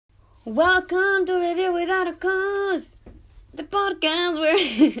Welcome to Review Without a Cause, the podcast where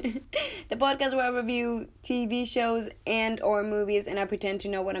I review TV shows and or movies, and I pretend to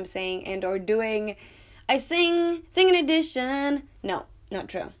know what I'm saying and or doing. I sing an edition. No, not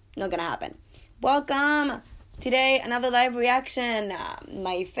true. Not gonna happen. Welcome. Today, another live reaction.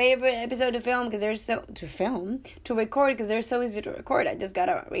 My favorite episode to film because to record because they're so easy to record. I just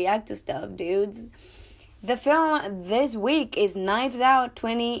gotta react to stuff, dudes. The film this week is Knives Out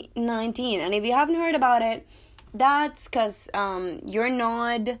 2019. And if you haven't heard about it, that's because you're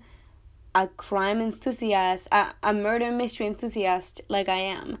not a crime enthusiast, a murder mystery enthusiast like I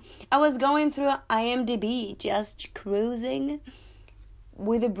am. I was going through IMDb, just cruising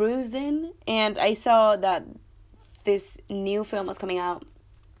with a bruising, and I saw that this new film was coming out.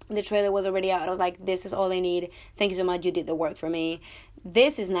 The trailer was already out. I was like, this is all I need. Thank you so much. You did the work for me.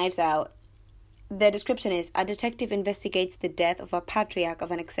 This is Knives Out. The description is, a detective investigates the death of a patriarch of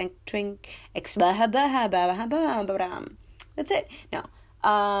an eccentric... That's it. No.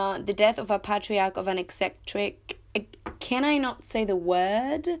 The death of a patriarch of an eccentric... Can I not say the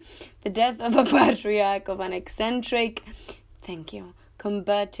word? The death of a patriarch of an eccentric... Thank you.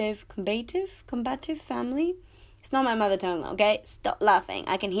 Combative family? It's not my mother tongue, okay? Stop laughing.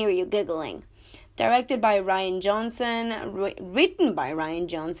 I can hear you giggling. Directed by Rian Johnson, written by Rian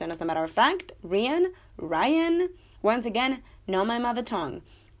Johnson, as a matter of fact. Ryan, once again, not my mother tongue.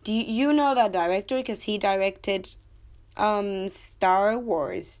 Do you know that director? Because he directed Star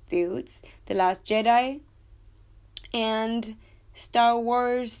Wars, dudes. The Last Jedi. And Star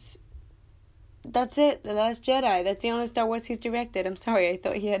Wars... That's it, The Last Jedi. That's the only Star Wars he's directed. I'm sorry, I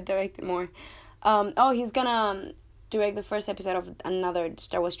thought he had directed more. He's gonna direct the first episode of another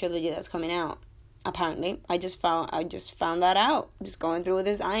Star Wars trilogy that's coming out. Apparently, I just found that out just going through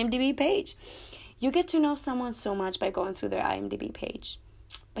this IMDb page. You get to know someone so much by going through their IMDb page.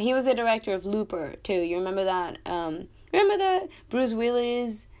 But he was the director of Looper too. You remember that? Remember that Bruce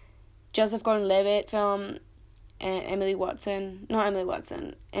Willis, Joseph Gordon-Levitt film, and Emily Watson. I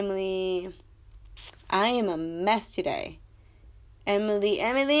am a mess today. Emily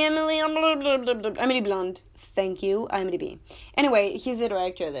Blunt. Thank you, IMDb. Anyway, he's the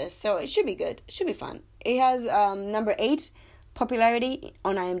director of this, so it should be good. It should be fun. It has number 8 popularity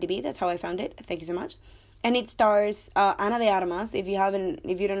on IMDb. That's how I found it. Thank you so much. And it stars Ana de Armas. If you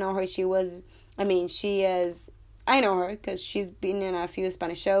don't know her, she is. I know her because she's been in a few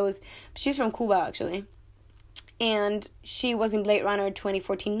Spanish shows. She's from Cuba, actually, and she was in Blade Runner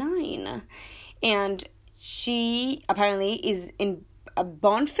 2049, and she apparently is in a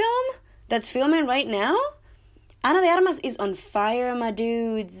Bond film that's filming right now. Ana de Armas is on fire, my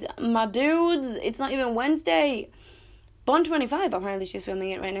dudes. It's not even Wednesday. Bond 25, apparently she's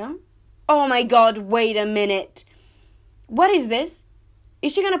filming it right now. Oh my god, wait a minute. What is this?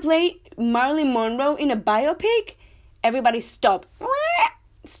 Is she gonna play Marilyn Monroe in a biopic? Everybody stop.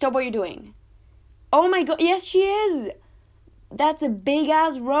 Stop what you're doing. Oh my god, yes she is. That's a big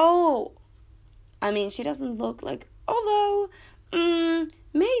ass role. I mean, she doesn't look like... Although,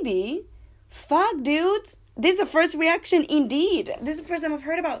 maybe. Fuck, dudes. This is the first reaction, indeed. This is the first time I've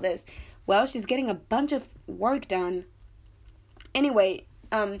heard about this. Well, she's getting a bunch of work done. Anyway,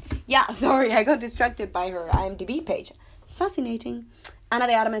 sorry, I got distracted by her IMDb page. Fascinating. Ana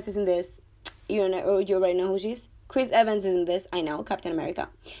de Armas is in this. You already know who she is. Chris Evans is in this. I know, Captain America.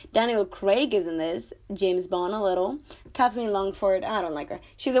 Daniel Craig is in this. James Bond a little. Kathleen Longford, I don't like her.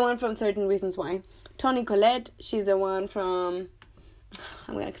 She's the one from 13 Reasons Why. Toni Collette, she's the one from...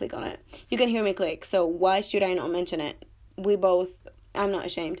 I'm going to click on it. You can hear me click, so why should I not mention it? I'm not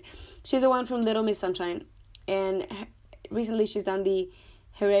ashamed. She's the one from Little Miss Sunshine. And recently she's done the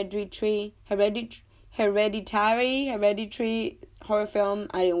Hereditary horror film.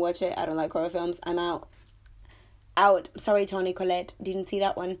 I didn't watch it. I don't like horror films. I'm out. Sorry, Toni Collette. Didn't see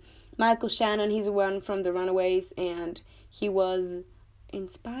that one. Michael Shannon, he's the one from The Runaways, and he was in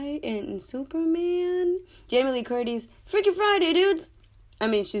Superman. Jamie Lee Curtis, Freaky Friday, dudes. I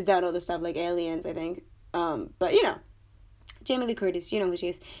mean, she's done other stuff like Aliens, I think. But you know, Jamie Lee Curtis, you know who she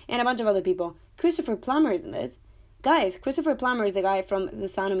is, and a bunch of other people. Christopher Plummer is in this. Guys, Christopher Plummer is the guy from The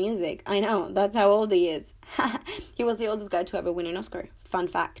Sound of Music. I know, that's how old he is. He was the oldest guy to ever win an Oscar. Fun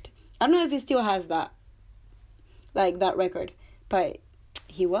fact. I don't know if he still has that record, but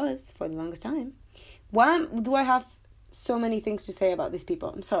he was for the longest time. Why do I have so many things to say about these people?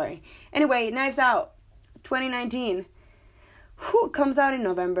 I'm sorry. Anyway, Knives Out 2019 comes out in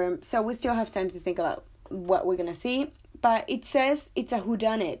November, so we still have time to think about what we're gonna see. But it says it's a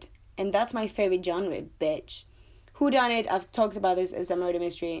whodunit, and that's my favorite genre, bitch. Whodunit, I've talked about this as a murder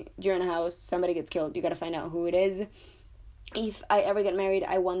mystery. You're in a house, somebody gets killed, you gotta find out who it is. if I ever get married,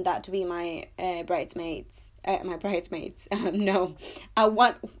 I want that to be my bridesmaids. My bridesmaids. No, I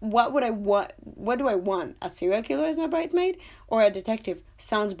want. What would I want? What do I want? A serial killer as my bridesmaid or a detective?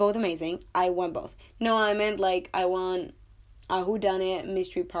 Sounds both amazing. I want both. No, I meant like I want a whodunit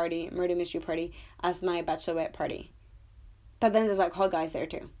mystery party, murder mystery party as my bachelorette party. But then there's like hot guys there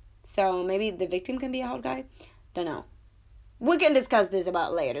too. So maybe the victim can be a hot guy. Don't know. We can discuss this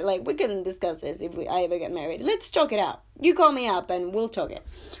about later. Like, we can discuss this if I ever get married. Let's talk it out. You call me up and we'll talk it.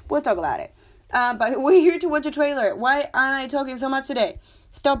 We'll talk about it. But we're here to watch a trailer. Why am I talking so much today?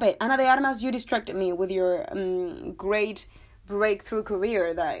 Stop it. Ana de Armas, you distracted me with your great breakthrough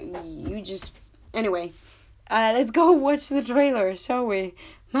career that you just... Anyway, let's go watch the trailer, shall we?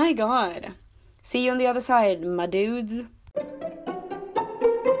 My God. See you on the other side, my dudes.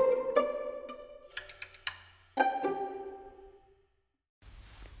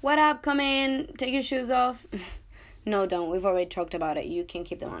 What up, come in, take your shoes off. No, don't, we've already talked about it, you can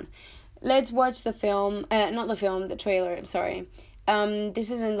keep them on. Let's watch the film, not the film, the trailer, I'm sorry. This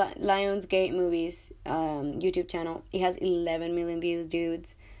is in Lionsgate Movies YouTube channel. It has 11 million views,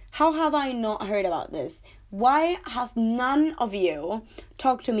 dudes. How have I not heard about this? Why has none of you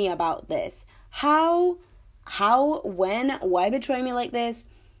talked to me about this? How, when, why betray me like this?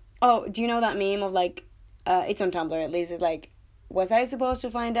 Oh, do you know that meme of like, it's on Tumblr at least, it's like, was I supposed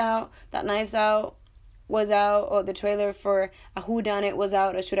to find out that Knives Out was out, or the trailer for a whodunit was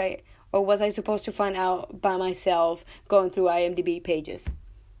out, or was I supposed to find out by myself going through IMDb pages?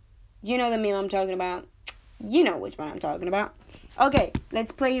 You know the meme I'm talking about. You know which one I'm talking about. Okay,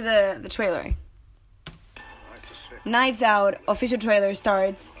 let's play the trailer. Knives Out official trailer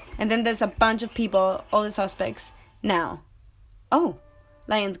starts, and then there's a bunch of people, all the suspects. Now, oh,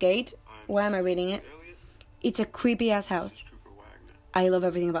 Lionsgate. Why am I reading it? It's a creepy ass house. I love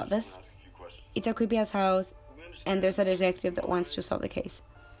everything about this. It's a creepy ass house, and there's a detective that wants to solve the case.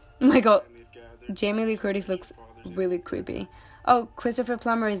 Oh my God, Jamie Lee Curtis looks really creepy. Oh, Christopher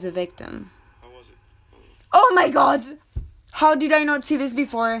Plummer is the victim. Oh my God, how did I not see this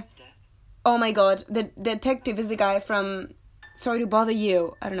before? Oh my God, the detective is the guy from Sorry to Bother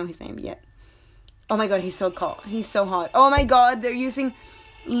You. I don't know his name yet. Oh my God, he's so cool. He's so hot. Oh my God, they're using...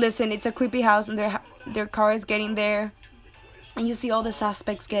 Listen, it's a creepy house, and their car is getting there. And you see all the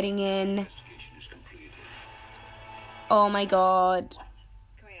suspects getting in. Oh my God.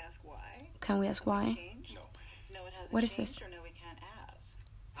 Can we ask why? Can we ask why? No, it hasn't. What is this? Or no, we can't ask.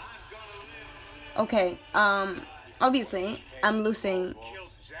 Okay, obviously, I'm losing.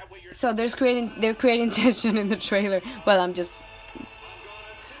 So they're creating tension in the trailer. Well, I'm just...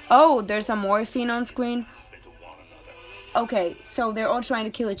 Oh, there's a morphine on screen. Okay, so they're all trying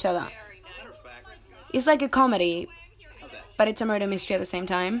to kill each other. It's like a comedy, but it's a murder mystery at the same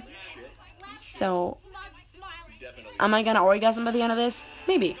time. So, am I gonna orgasm by the end of this?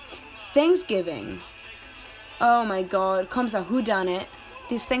 Maybe. Thanksgiving. Oh my God, comes a whodunit.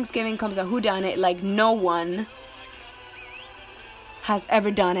 This Thanksgiving comes a whodunit like no one has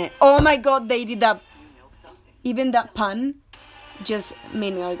ever done it. Oh my God, they did that. Even that pun just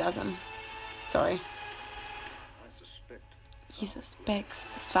made me orgasm. Sorry. He suspects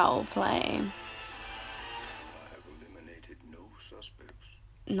foul play.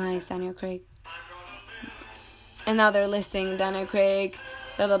 Nice, Daniel Craig. And now they're listing Daniel Craig,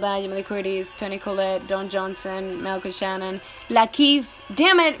 blah blah blah, Jamie Lee Curtis, Toni Collette, Don Johnson, Malcolm Shannon, Lakeith.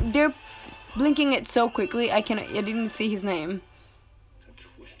 Damn it, they're blinking it so quickly. I didn't see his name.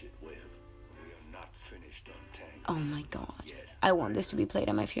 Oh my God, I want this to be played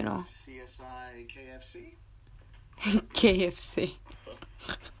at my funeral. CSI KFC. KFC.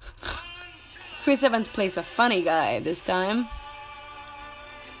 Chris Evans plays a funny guy this time.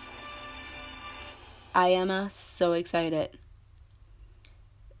 I am so excited.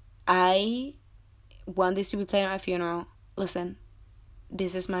 I want this to be played at my funeral. Listen,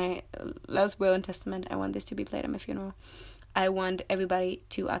 this is my last will and testament. I want this to be played at my funeral. I want everybody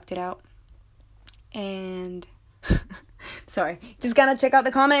to act it out. And sorry, just gonna check out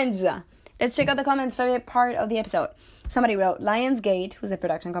the comments. Let's check out the comments, favorite part of the episode. Somebody wrote, Lionsgate, who's a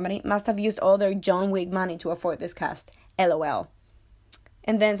production company, must have used all their John Wick money to afford this cast. LOL.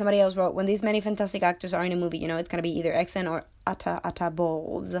 And then somebody else wrote, when these many fantastic actors are in a movie, you know it's going to be either Exxon or Atta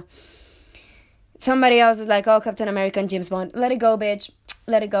Balls. Somebody else is like, oh, Captain America and James Bond. Let it go, bitch.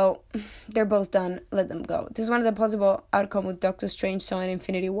 Let it go. They're both done. Let them go. This is one of the possible outcomes with Doctor Strange so in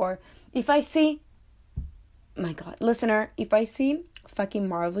Infinity War. If I see... My God. Listener, if I see fucking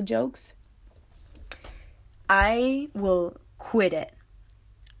Marvel jokes, I will quit it.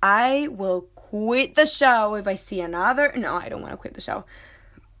 I will quit the show if I see another... No, I don't want to quit the show.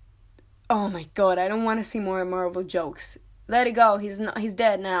 Oh my God, I don't want to see more Marvel jokes. Let it go. He's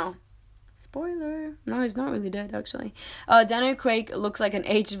dead now. Spoiler. No, he's not really dead, actually. Daniel Craig looks like an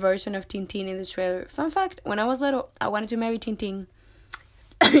aged version of Tintin in the trailer. Fun fact, when I was little, I wanted to marry Tintin.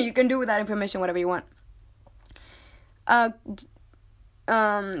 You can do with that information whatever you want.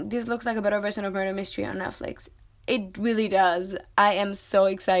 This looks like a better version of Murder Mystery on Netflix. It really does. I am so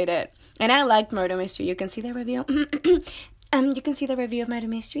excited. And I liked Murder Mystery. You can see the review. You can see the review of Murder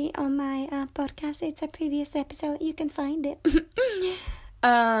Mystery on my podcast. It's a previous episode. You can find it.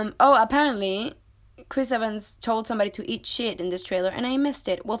 Apparently, Chris Evans told somebody to eat shit in this trailer, and I missed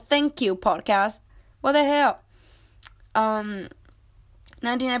it. Well, thank you, podcast. What the hell?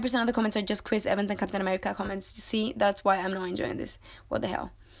 99% of the comments are just Chris Evans and Captain America comments. See, that's why I'm not enjoying this. What the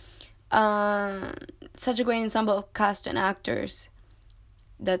hell? Such a great ensemble of cast and actors.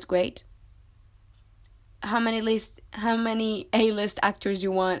 That's great. How many A-list actors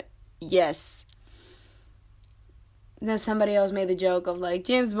you want? Yes. Then somebody else made the joke of like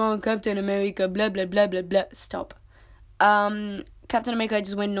James Bond, Captain America, blah blah blah blah blah. Stop. Captain America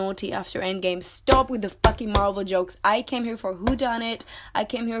just went naughty after Endgame. Stop with the fucking Marvel jokes. I came here for whodunit. I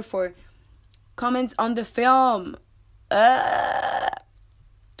came here for comments on the film.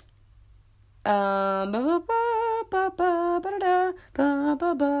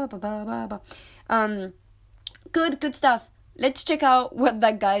 Good stuff. Let's check out what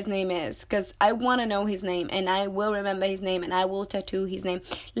that guy's name is, because I want to know his name, and I will remember his name, and I will tattoo his name.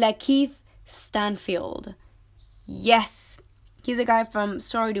 Lakeith Stanfield. Yes. He's a guy from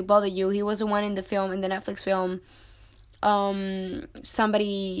Sorry to Bother You. He was the one in the film, in the Netflix film. Someone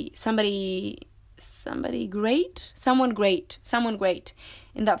great.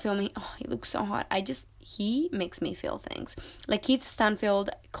 In that film, he looks so hot. He makes me feel things. Lakeith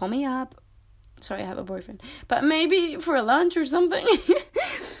Stanfield, call me up. Sorry, I have a boyfriend. But maybe for a lunch or something.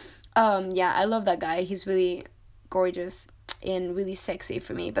 Yeah, I love that guy. He's really gorgeous and really sexy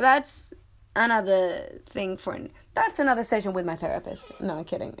for me. But that's another thing that's another session with my therapist. No, I'm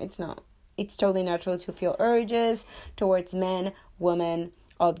kidding. It's not. It's totally natural to feel urges towards men, women,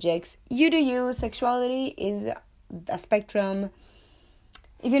 objects. You do you. Sexuality is a spectrum.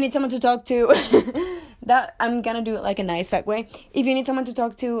 If you need someone to talk to, that I'm gonna do it like a nice segue. If you need someone to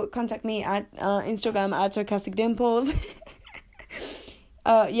talk to, contact me at Instagram at Sarcastic Dimples.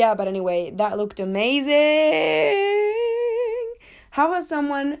 Yeah, but anyway, that looked amazing. How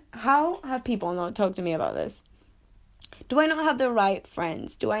have people not talked to me about this? Do I not have the right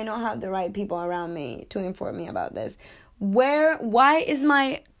friends? Do I not have the right people around me to inform me about this? Why is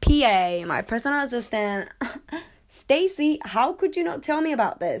my PA, my personal assistant, Stacy, how could you not tell me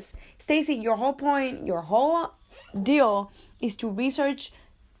about this? Stacy, your whole deal is to research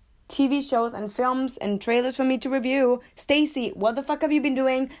TV shows and films and trailers for me to review. Stacy, what the fuck have you been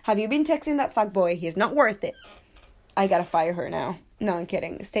doing? Have you been texting that fuckboy? He's not worth it. I gotta fire her now. No, I'm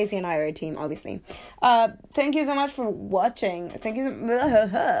kidding. Stacy and I are a team, obviously. Thank you so much for watching. Thank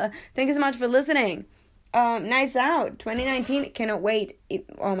you so much for listening. Knives Out 2019. Cannot wait.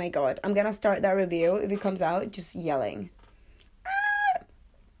 Oh my god. I'm gonna start that review if it comes out just yelling.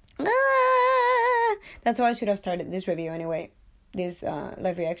 That's how I should have started this review anyway. This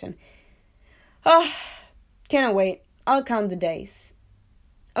live reaction. Cannot wait. I'll count the days.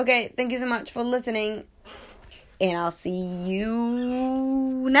 Okay, thank you so much for listening. And I'll see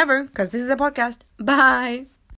you never, because this is a podcast. Bye.